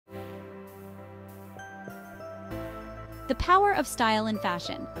The power of style and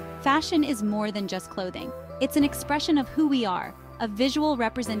fashion. Fashion is more than just clothing. It's an expression of who we are, a visual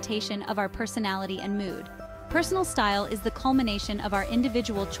representation of our personality and mood. Personal style is the culmination of our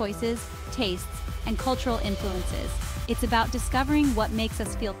individual choices, tastes, and cultural influences. It's about discovering what makes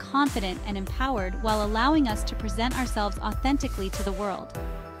us feel confident and empowered while allowing us to present ourselves authentically to the world.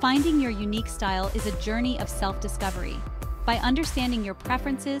 Finding your unique style is a journey of self-discovery. By understanding your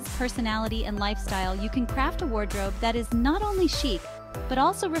preferences, personality, and lifestyle, you can craft a wardrobe that is not only chic, but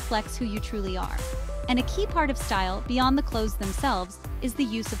also reflects who you truly are. And a key part of style, beyond the clothes themselves, is the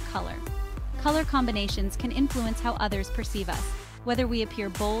use of color. Color combinations can influence how others perceive us, whether we appear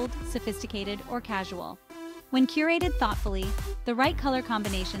bold, sophisticated, or casual. When curated thoughtfully, the right color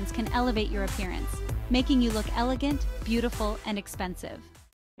combinations can elevate your appearance, making you look elegant, beautiful, and expensive.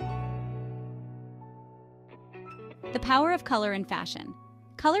 The power of color in fashion.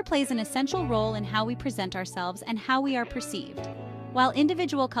 Color plays an essential role in how we present ourselves and how we are perceived. While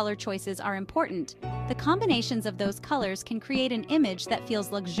individual color choices are important, the combinations of those colors can create an image that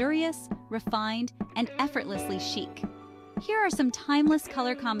feels luxurious, refined, and effortlessly chic. Here are some timeless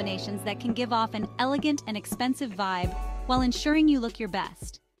color combinations that can give off an elegant and expensive vibe while ensuring you look your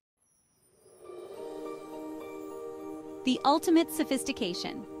best. The ultimate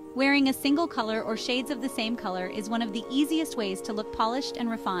sophistication. Wearing a single color or shades of the same color is one of the easiest ways to look polished and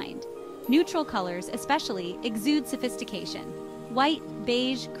refined. Neutral colors, especially, exude sophistication. White,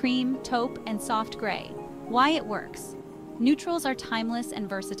 beige, cream, taupe, and soft gray. Why it works. Neutrals are timeless and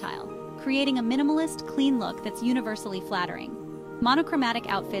versatile, creating a minimalist, clean look that's universally flattering. Monochromatic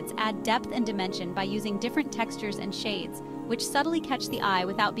outfits add depth and dimension by using different textures and shades, which subtly catch the eye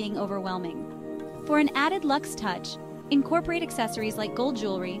without being overwhelming. For an added luxe touch, incorporate accessories like gold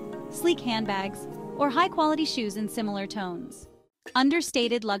jewelry, sleek handbags, or high-quality shoes in similar tones.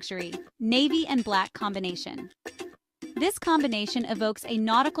 Understated luxury, navy and black combination. This combination evokes a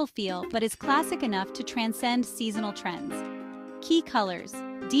nautical feel but is classic enough to transcend seasonal trends. Key colors,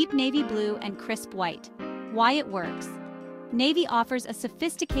 deep navy blue and crisp white. Why it works. Navy offers a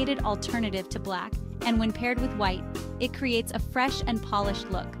sophisticated alternative to black, and when paired with white, it creates a fresh and polished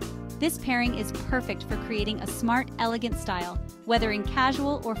look. This pairing is perfect for creating a smart, elegant style, whether in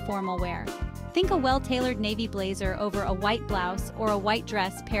casual or formal wear. Think a well-tailored navy blazer over a white blouse or a white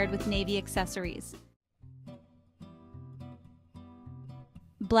dress paired with navy accessories.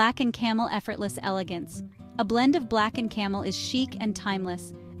 Black and camel effortless elegance. A blend of black and camel is chic and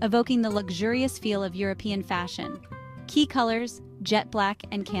timeless, evoking the luxurious feel of European fashion. Key colors, jet black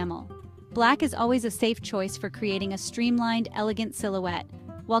and camel. Black is always a safe choice for creating a streamlined, elegant silhouette,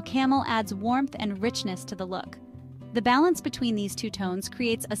 while camel adds warmth and richness to the look. The balance between these two tones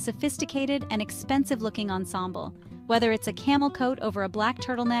creates a sophisticated and expensive-looking ensemble, whether it's a camel coat over a black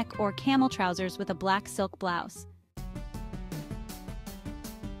turtleneck or camel trousers with a black silk blouse.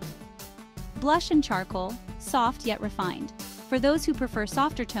 Blush and charcoal, soft yet refined. For those who prefer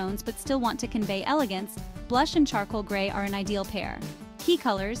softer tones but still want to convey elegance, blush and charcoal gray are an ideal pair. Key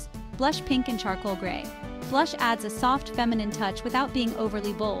colors, blush pink and charcoal gray. Blush adds a soft, feminine touch without being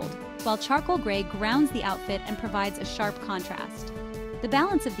overly bold, while charcoal gray grounds the outfit and provides a sharp contrast. The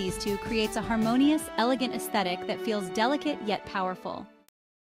balance of these two creates a harmonious, elegant aesthetic that feels delicate yet powerful.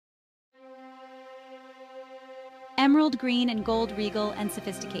 Emerald green and gold, regal and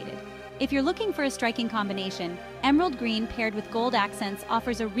sophisticated. If you're looking for a striking combination, emerald green paired with gold accents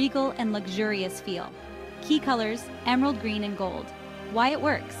offers a regal and luxurious feel. Key colors, emerald green and gold. Why it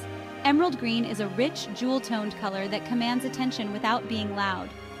works. Emerald green is a rich, jewel-toned color that commands attention without being loud.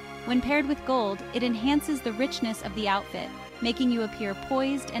 When paired with gold, it enhances the richness of the outfit, making you appear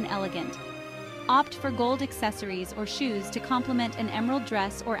poised and elegant. Opt for gold accessories or shoes to complement an emerald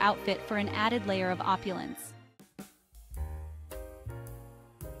dress or outfit for an added layer of opulence.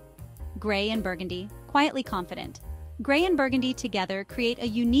 Gray and burgundy, quietly confident. Gray and burgundy together create a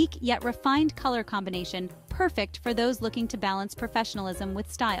unique yet refined color combination perfect for those looking to balance professionalism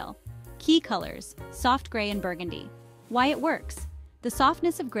with style. Key colors, soft gray and burgundy. Why it works. The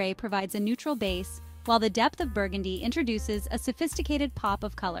softness of gray provides a neutral base, while the depth of burgundy introduces a sophisticated pop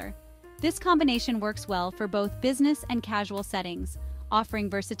of color. This combination works well for both business and casual settings, offering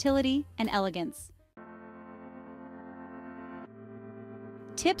versatility and elegance.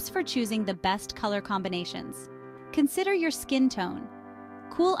 Tips for choosing the best color combinations. Consider your skin tone.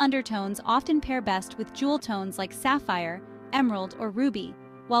 Cool undertones often pair best with jewel tones like sapphire, emerald, or ruby,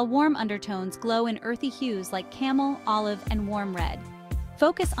 while warm undertones glow in earthy hues like camel, olive, and warm red.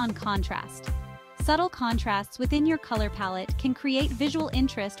 Focus on contrast. Subtle contrasts within your color palette can create visual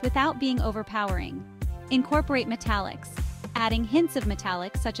interest without being overpowering. Incorporate metallics. Adding hints of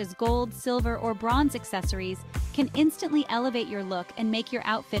metallic such as gold, silver, or bronze accessories can instantly elevate your look and make your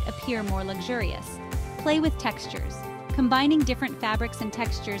outfit appear more luxurious. Play with textures. Combining different fabrics and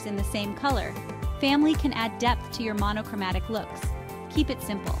textures in the same color, family can add depth to your monochromatic looks. Keep it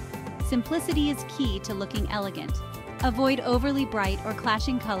simple. Simplicity is key to looking elegant. Avoid overly bright or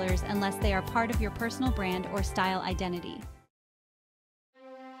clashing colors unless they are part of your personal brand or style identity.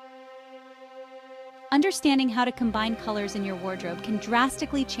 Understanding how to combine colors in your wardrobe can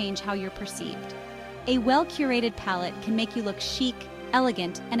drastically change how you're perceived. A well-curated palette can make you look chic,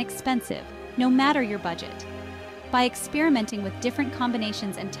 elegant, and expensive, no matter your budget. By experimenting with different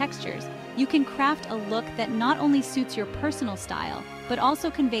combinations and textures, you can craft a look that not only suits your personal style, but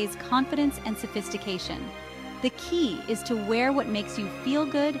also conveys confidence and sophistication. The key is to wear what makes you feel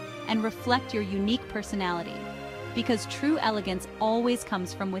good and reflect your unique personality, because true elegance always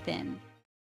comes from within.